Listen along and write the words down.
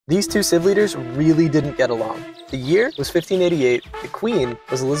These two civ leaders really didn't get along. The year was 1588, the queen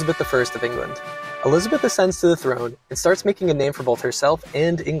was Elizabeth I of England. Elizabeth ascends to the throne and starts making a name for both herself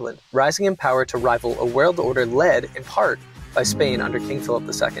and England, rising in power to rival a world order led, in part, by Spain under King Philip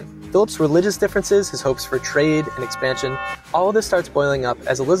II. Philip's religious differences, his hopes for trade and expansion, all of this starts boiling up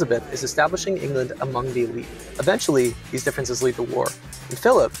as Elizabeth is establishing England among the elite. Eventually, these differences lead to war, and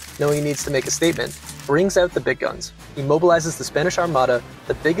Philip, knowing he needs to make a statement, brings out the big guns. He mobilizes the Spanish Armada,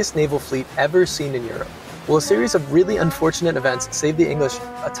 the biggest naval fleet ever seen in Europe. Well, a series of really unfortunate events saved the English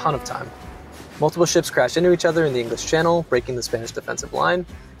a ton of time. Multiple ships crashed into each other in the English Channel, breaking the Spanish defensive line,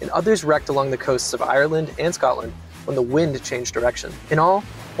 and others wrecked along the coasts of Ireland and Scotland when the wind changed direction. In all,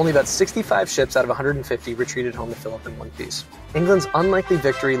 only about 65 ships out of 150 retreated home to Philip in one piece. England's unlikely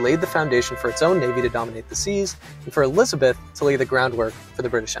victory laid the foundation for its own navy to dominate the seas, and for Elizabeth to lay the groundwork for the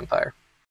British Empire.